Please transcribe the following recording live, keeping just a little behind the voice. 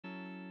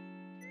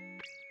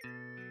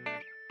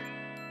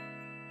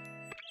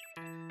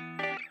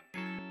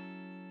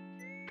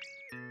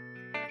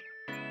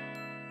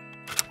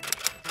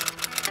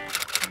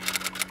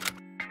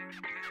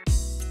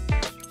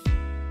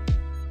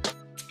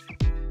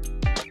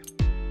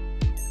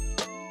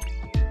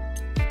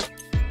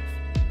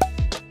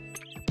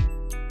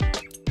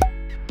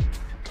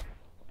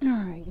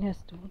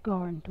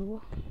garden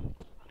tour.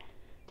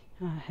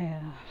 I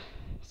have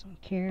some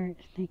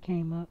carrots. They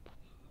came up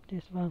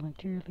just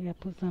voluntarily. I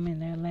put some in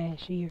there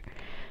last year,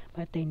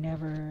 but they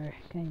never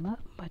came up.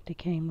 But they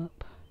came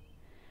up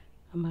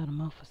about a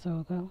month or so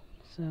ago.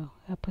 So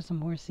I put some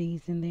more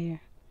seeds in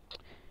there.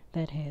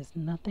 That has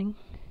nothing.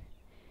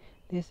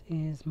 This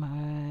is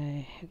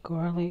my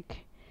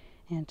garlic,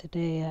 and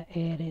today I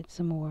added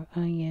some more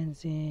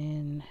onions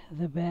in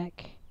the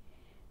back.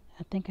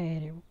 I think I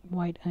added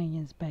white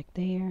onions back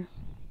there.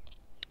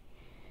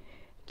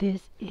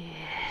 This is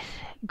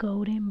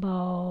golden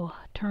ball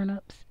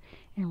turnips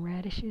and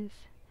radishes.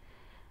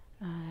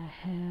 I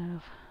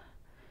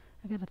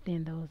gotta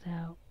thin those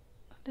out.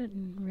 I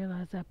didn't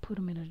realize I put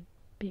them in a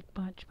big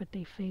bunch, but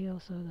they fell,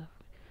 so the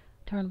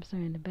turnips are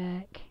in the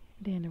back.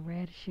 Then the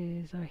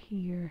radishes are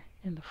here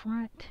in the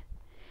front.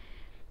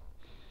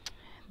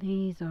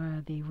 These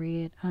are the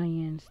red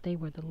onions. They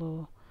were the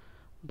little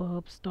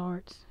bulb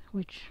starts,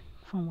 which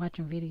from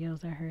watching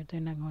videos I heard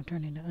they're not going to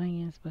turn into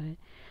onions, but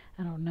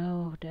I don't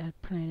know. I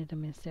planted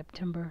them in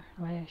September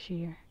last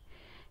year,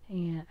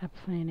 and I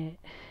planted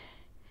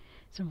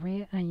some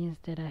red onions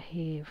that I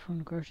had from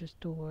the grocery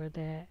store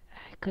that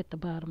I cut the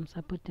bottoms.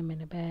 I put them in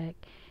the bag,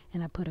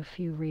 and I put a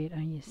few red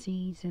onion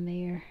seeds in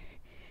there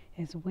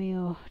as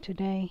well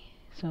today,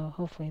 so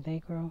hopefully they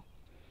grow.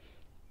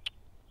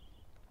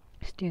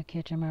 Still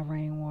catching my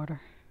rainwater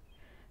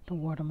to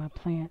water my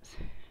plants.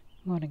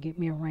 I'm going to get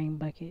me a rain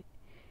bucket.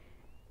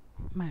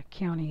 My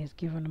county is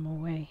giving them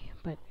away,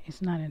 but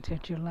it's not until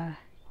July.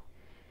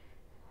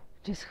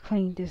 Just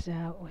cleaned this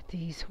out with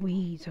these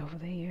weeds over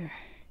there.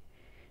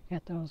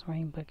 Got those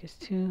rain buckets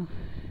too.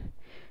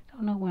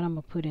 Don't know what I'm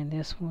going to put in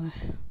this one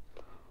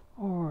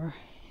or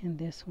in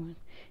this one.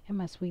 Had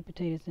my sweet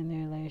potatoes in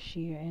there last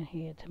year and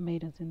had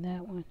tomatoes in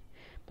that one,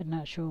 but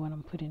not sure what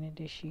I'm putting in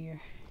this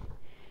year.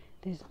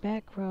 This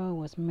back row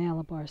was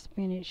Malabar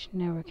spinach,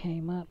 never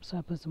came up, so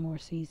I put some more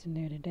seeds in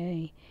there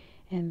today.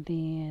 And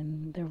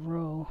then the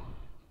row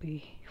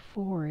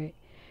before it,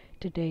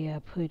 today I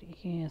put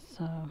in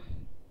some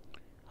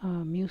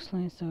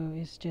muslin, so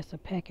it's just a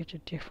package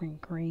of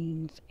different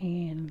greens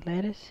and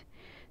lettuce.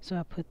 So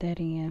I put that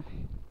in.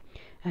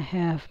 I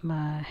have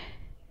my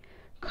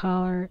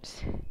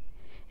collards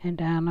and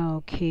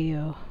dino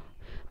kale.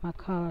 My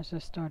collards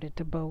have started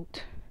to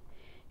bolt.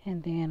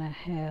 And then I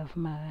have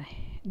my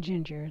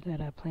ginger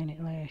that I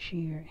planted last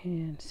year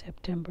in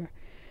September.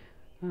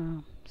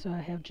 So I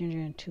have ginger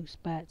in 2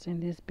 spots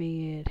in this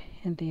bed,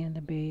 and then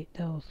the bed,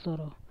 those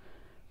little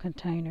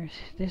containers.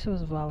 This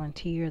was a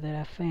volunteer that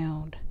I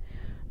found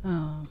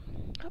a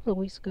couple of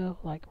weeks ago,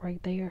 like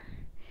right there.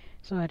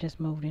 So I just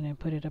moved in and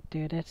put it up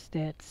there. That's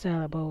that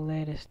salad bowl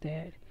lettuce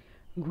that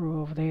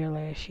grew over there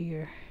last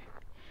year.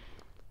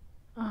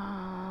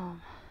 That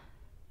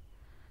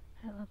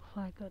looks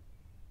like a,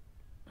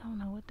 I don't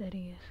know what that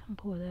is. I'm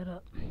pull that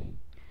up.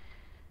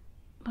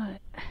 But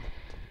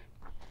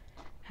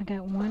I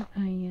got one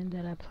onion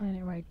that I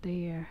planted right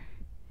there,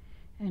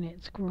 and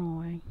it's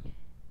growing.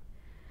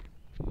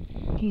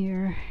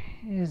 Here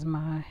is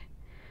my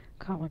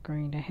collard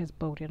green that has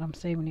bolted. I'm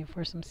saving it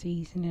for some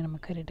seeds, and then I'm gonna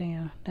cut it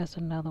down. That's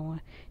another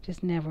one.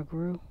 Just never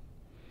grew.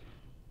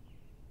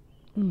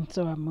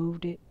 So I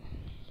moved it.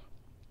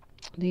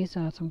 These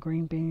are some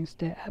green beans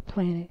that I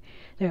planted.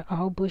 They're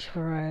all bush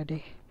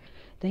variety.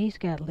 These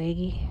got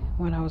leggy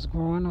when I was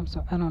growing them,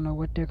 so I don't know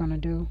what they're gonna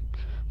do.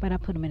 But I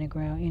put them in the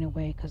ground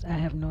anyway because I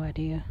have no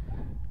idea.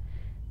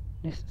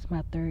 This is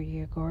my 3rd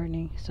year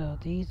gardening. So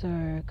these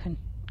are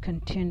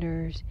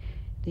contenders.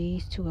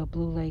 These 2 are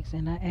blue lakes,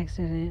 and I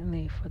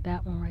accidentally, for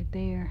that one right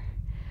there,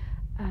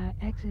 I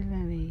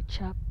accidentally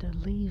chopped the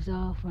leaves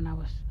off when I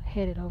was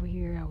headed over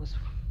here. I was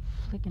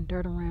flicking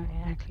dirt around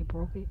and actually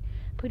broke it.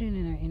 Put it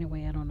in there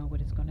anyway. I don't know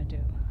what it's gonna do.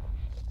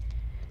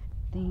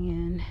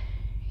 Then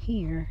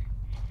here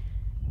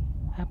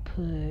I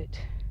put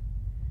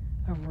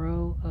a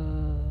row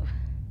of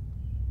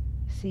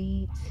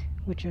seeds,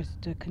 which is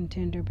the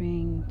contender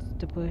beans,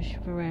 the bush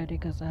variety,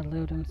 because I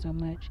love them so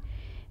much.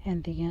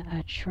 And then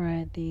I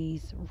tried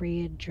these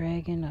red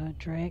dragon or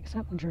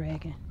something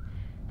dragon.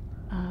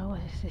 What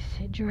is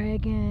this?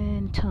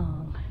 Dragon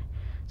tongue.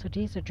 So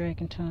these are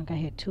dragon tongue. I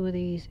had 2 of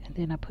these, and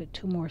then I put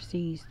 2 more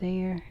seeds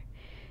there.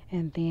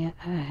 And then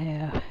I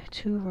have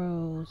 2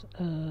 rows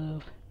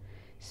of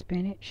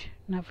spinach.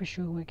 Not for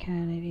sure what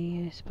kind it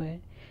is, but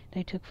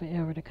they took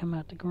forever to come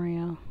out the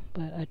ground.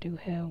 But I do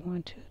have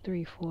 1, 2,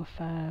 3, 4,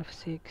 5,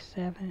 6,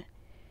 7,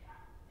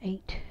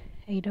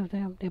 8 of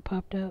them that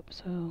popped up.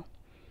 So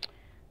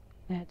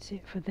that's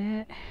it for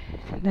that.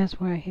 That's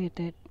where I had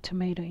that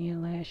tomato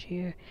in last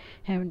year.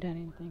 Haven't done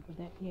anything with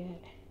that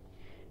yet.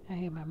 I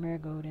had my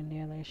marigold in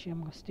there last year.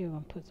 I'm still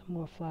gonna put some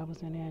more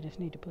flowers in there. I just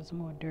need to put some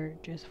more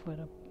dirt just for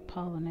the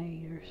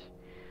pollinators.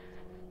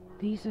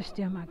 These are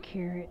still my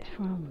carrots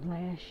from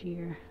last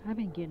year. I've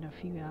been getting a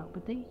few out,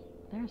 but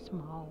they're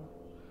small.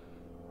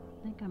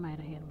 I think I might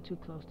have had them too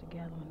close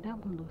together. That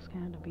one looks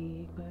kind of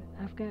big, but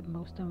I've got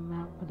most of them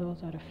out, but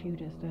those are the few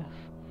that's left.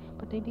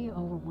 But they did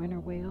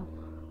overwinter well.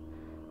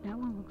 That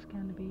one looks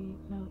kind of big.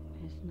 No,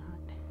 it's not.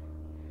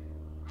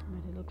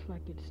 but it looks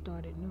like it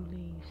started new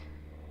leaves.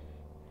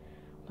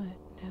 But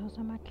those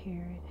are my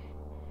carrot.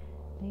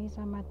 These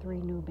are my 3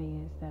 new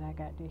beds that I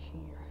got this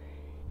year.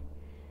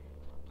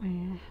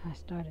 And I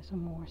started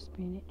some more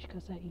spinach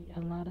because I eat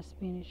a lot of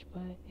spinach,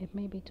 but it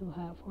may be too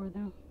hot for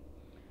them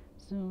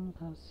soon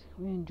because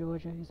we're in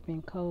Georgia. It's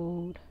been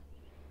cold,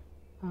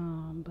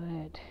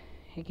 but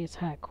it gets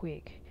hot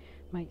quick.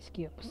 Might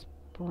skip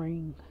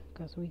spring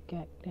because we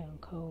got down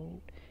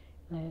cold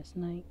last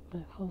night,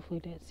 but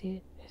hopefully that's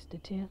it. It's the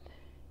 10th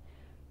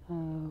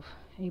of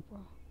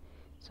April.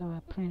 So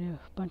I planted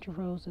a bunch of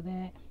rows of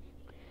that.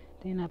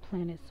 Then I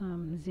planted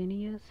some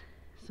zinnias.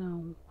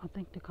 Some, I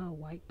think they're called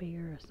white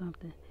bear or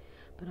something.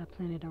 But I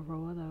planted a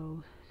row of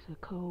those. The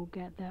cold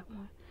got that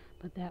one,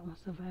 but that one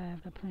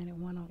survived. I planted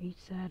one on each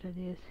side of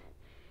this.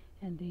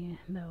 And then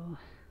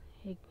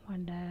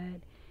one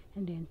died.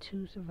 And then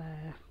 2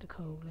 survived the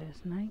cold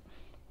last night.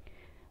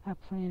 I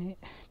planted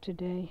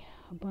today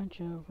a bunch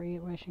of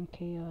red Russian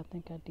kale. I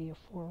think I did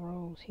 4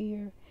 rows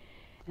here.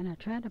 And I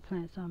tried to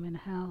plant some in the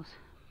house,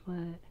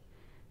 but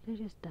they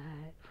just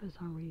died for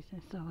some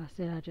reason. So I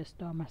said I just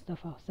store my stuff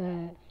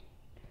outside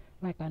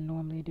like I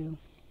normally do.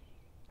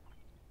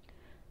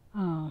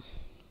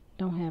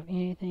 Don't have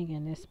anything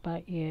in this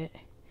spot yet.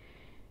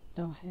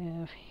 Don't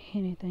have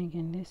anything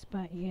in this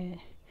spot yet.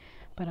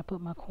 But I put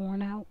my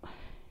corn out,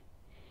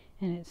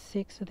 and it's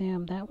 6 of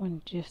them. That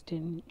one just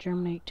didn't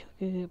germinate too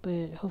good,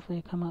 but hopefully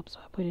it'll come up, so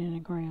I put it in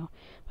the ground.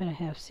 But I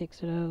have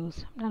 6 of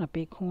those. I'm not a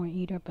big corn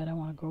eater, but I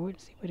want to grow it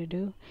and see what it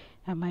do.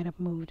 I might have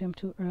moved them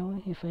too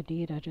early. If I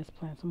did, I just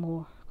plant some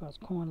more because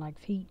corn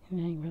likes heat and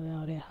it ain't really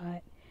all that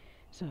hot.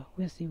 So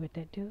we'll see what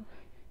that do.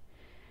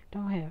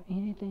 Don't have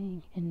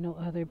anything in no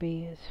other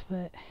beds,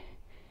 but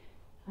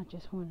I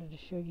just wanted to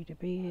show you the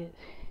beds.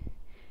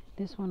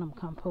 This one I'm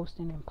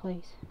composting in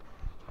place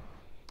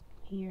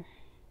here.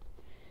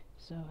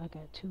 So I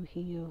got 2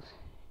 hills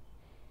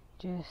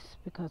just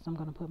because I'm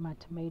going to put my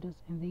tomatoes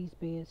in these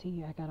beds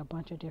here. I got a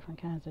bunch of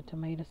different kinds of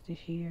tomatoes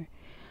this year.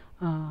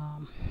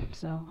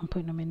 So I'm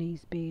putting them in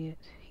these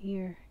beds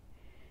here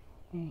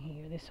and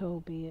here. This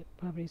whole bed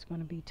probably is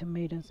going to be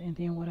tomatoes, and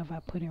then whatever I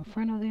put in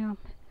front of them.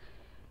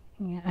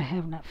 Yeah, I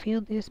have not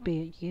filled this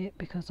bed yet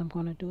because I'm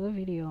going to do a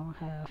video on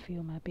how I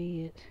fill my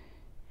beds.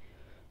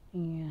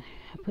 And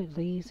I put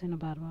leaves in the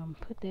bottom of them.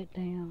 Put that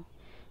down.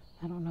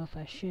 I don't know if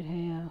I should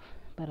have,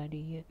 but I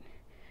did.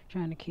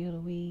 Trying to kill the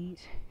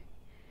weeds.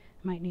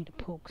 Might need to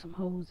poke some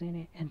holes in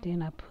it. And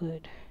then I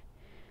put,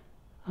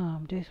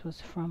 this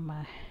was from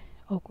my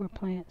okra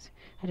plants.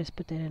 I just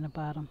put that in the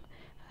bottom.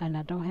 And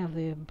I don't have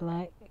the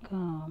black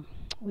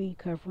weed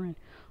covering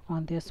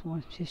on this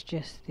one. It's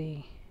just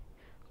the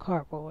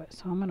cardboard.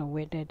 So I'm going to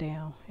wet that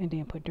down and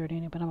then put dirt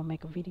in it. But I'm going to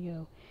make a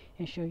video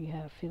and show you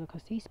how I feel,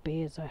 because these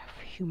beds are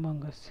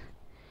humongous.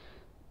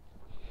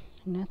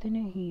 Nothing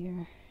in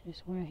here. This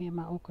is where I had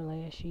my okra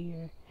last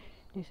year.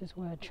 This is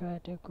where I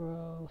tried to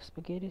grow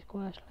spaghetti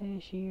squash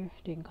last year.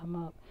 Didn't come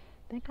up.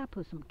 I think I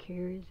put some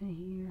carrots in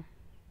here,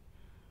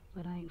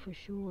 but I ain't for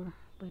sure.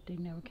 But they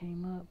never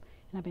came up.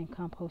 And I've been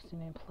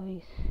composting in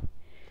place.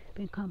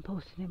 Been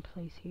composting in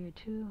place here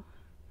too.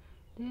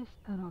 This,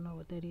 I don't know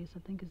what that is. I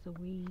think it's a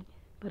weed.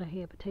 But I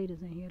had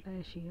potatoes in here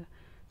last year.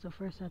 So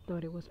first I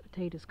thought it was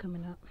potatoes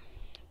coming up.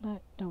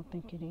 But don't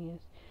think it is.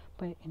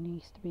 But it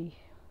needs to be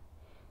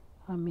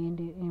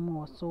amended and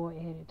more soil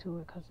added to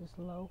it because it's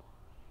low.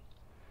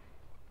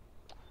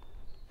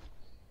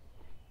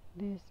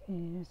 This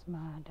is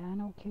my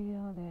dino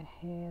kale that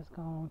has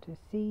gone to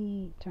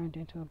seed, turned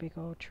into a big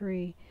old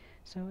tree.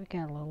 So it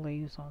got little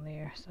leaves on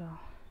there. So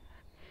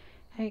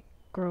it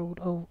growed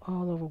all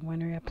over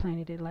winter. I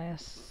planted it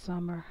last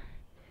summer.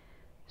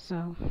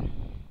 So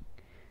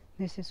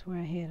this is where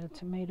I had a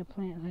tomato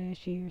plant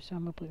last year. So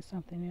I'm going to put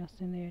something else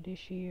in there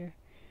this year.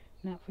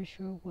 Not for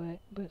sure what,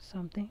 but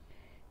something.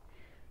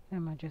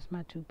 And just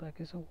my 2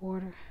 buckets of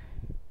water.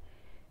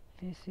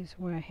 This is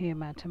where I had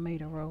my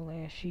tomato row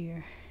last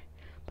year.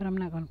 But I'm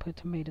not going to put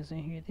tomatoes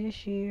in here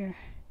this year.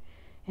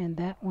 And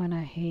that one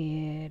I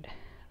had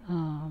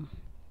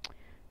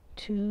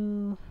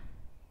 2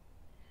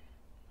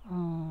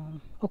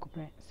 okra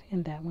plants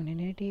in that one, and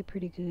they did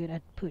pretty good.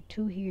 I put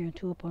 2 here and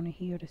 2 up on the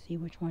hill to see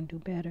which one do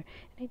better.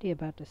 And they did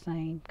about the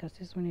same because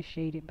this one is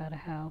shaded by the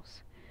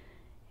house.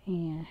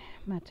 And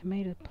my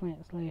tomato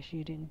plants last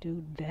year didn't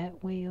do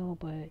that well,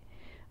 but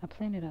I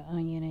planted an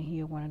onion in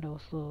here, one of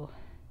those little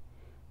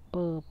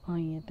bulb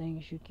onion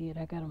things you get.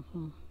 I got them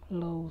from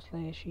Lowe's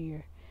last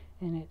year,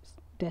 and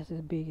that's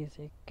as big as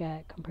it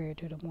got compared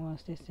to the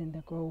ones that's in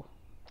the grow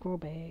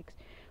bags,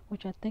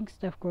 which I think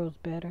stuff grows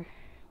better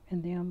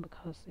in them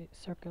because it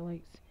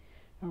circulates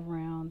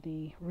around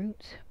the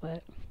roots.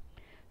 But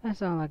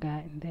that's all I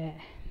got in that.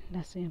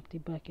 That's an empty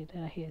bucket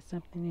that I had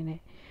something in it.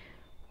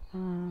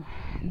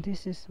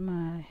 This is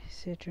my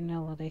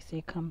citronella. They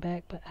say come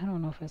back, but I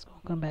don't know if it's gonna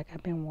come back.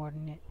 I've been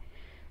watering it.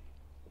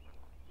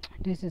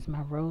 This is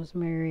my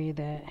rosemary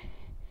that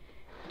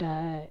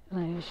died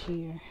last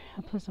year.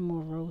 I put some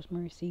more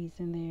rosemary seeds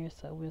in there,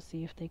 so we'll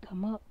see if they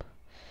come up.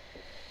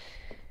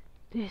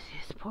 This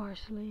is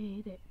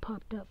parsley that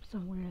popped up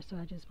somewhere, so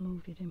I just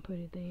moved it and put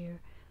it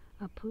there.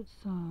 I put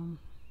some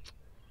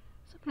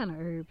kind of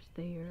herbs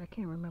there. I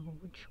can't remember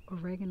which.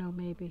 Oregano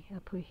maybe I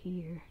put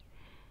here.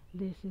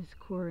 This is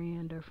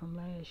coriander from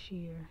last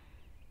year.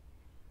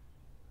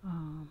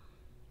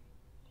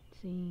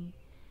 See,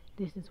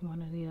 this is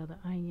one of the other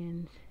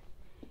onions.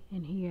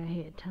 And here I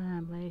had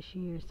thyme last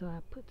year, so I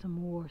put some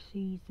more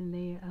seeds in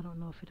there. I don't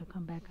know if it'll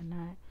come back or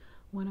not.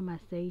 One of my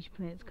sage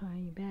plants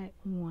came back.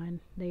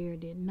 One there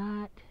did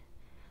not.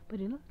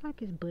 But it looks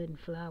like it's budding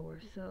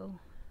flowers. So,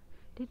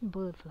 didn't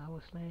bud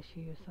flowers last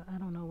year. So, I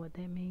don't know what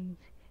that means.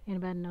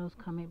 Anybody knows,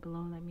 comment below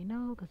and let me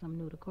know, because I'm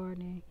new to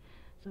gardening.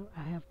 So,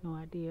 I have no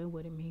idea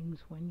what it means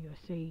when your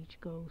sage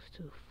goes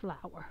to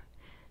flower.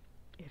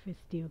 If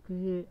it's still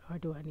good, or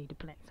do I need to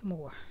plant some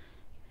more?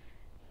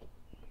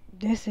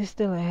 This is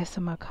the last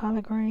of my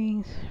collard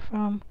greens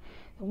from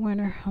the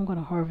winter. I'm going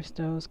to harvest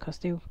those because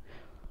they were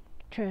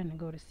trying to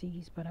go to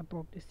seeds, but I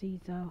broke the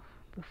seeds off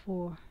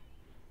before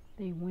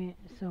they went,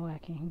 so I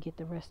can get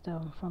the rest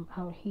of them from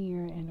out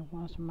here and the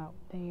ones from out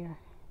there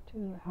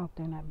too. I hope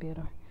they're not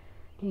bitter.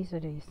 These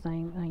are the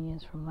same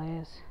onions from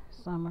last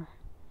summer.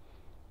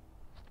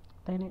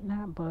 They did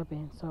not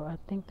bubbing, so I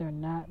think they're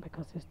not,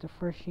 because it's the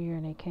first year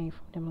and they came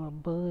from them little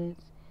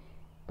buds,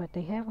 but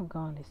they haven't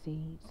gone to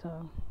seed,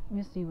 so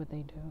we'll see what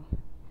they do.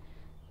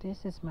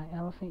 This is my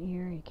elephant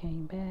ear. It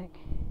came back.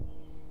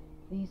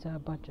 These are a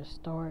bunch of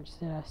starts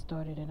that I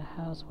started in the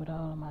house with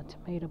all of my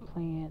tomato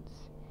plants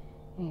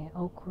and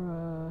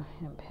okra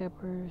and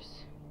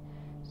peppers.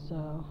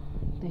 So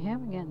they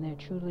haven't gotten their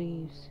true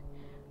leaves.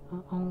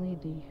 Only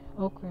the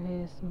okra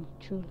has some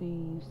true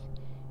leaves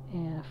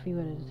and a few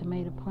of the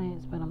tomato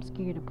plants, but I'm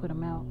scared to put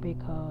them out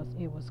because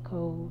it was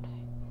cold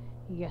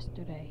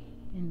yesterday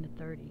in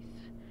the 30s.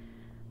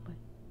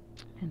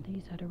 And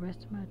these are the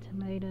rest of my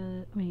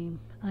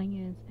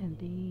onions, and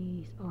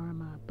these are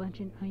my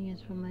bunching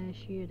onions from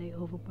last year. They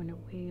overwintered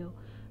well.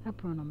 I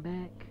prune them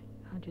back.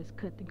 I just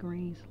cut the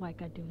greens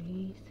like I do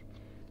these.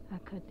 I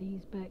cut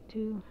these back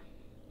too,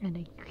 and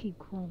they keep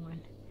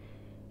growing.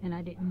 And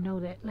I didn't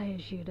know that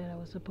last year that I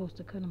was supposed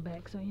to cut them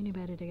back. So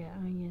anybody that got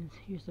onions,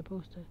 you're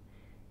supposed to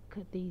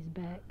cut these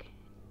back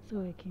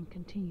so it can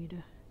continue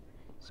to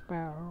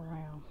spiral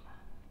around.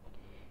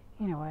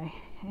 Anyway,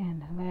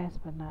 and last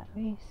but not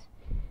least,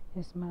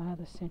 is my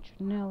other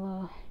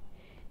citronella,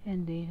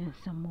 and then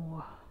some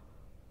more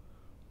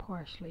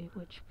parsley,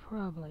 which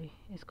probably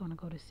is going to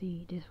go to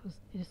seed.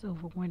 This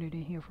overwintered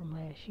in here from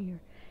last year.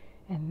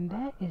 And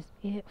that is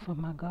it for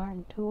my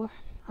garden tour.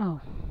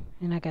 Oh,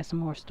 and I got some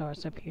more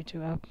starts up here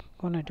too. I'm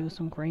going to do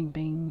some green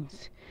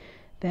beans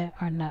that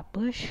are not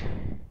bush,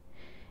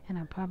 and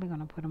I'm probably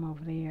going to put them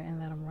over there and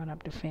let them run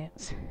up the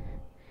fence,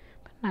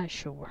 but not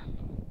sure.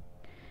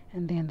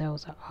 And then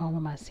those are all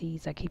of my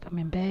seeds. I keep them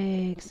in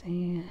bags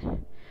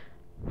and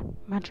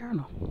my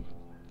journal.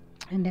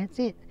 And that's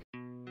it.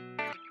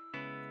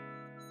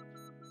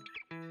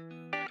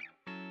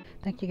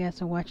 Thank you guys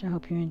for watching. I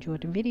hope you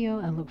enjoyed the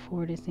video. I look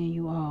forward to seeing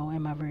you all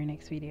in my very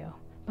next video.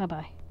 Bye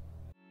bye.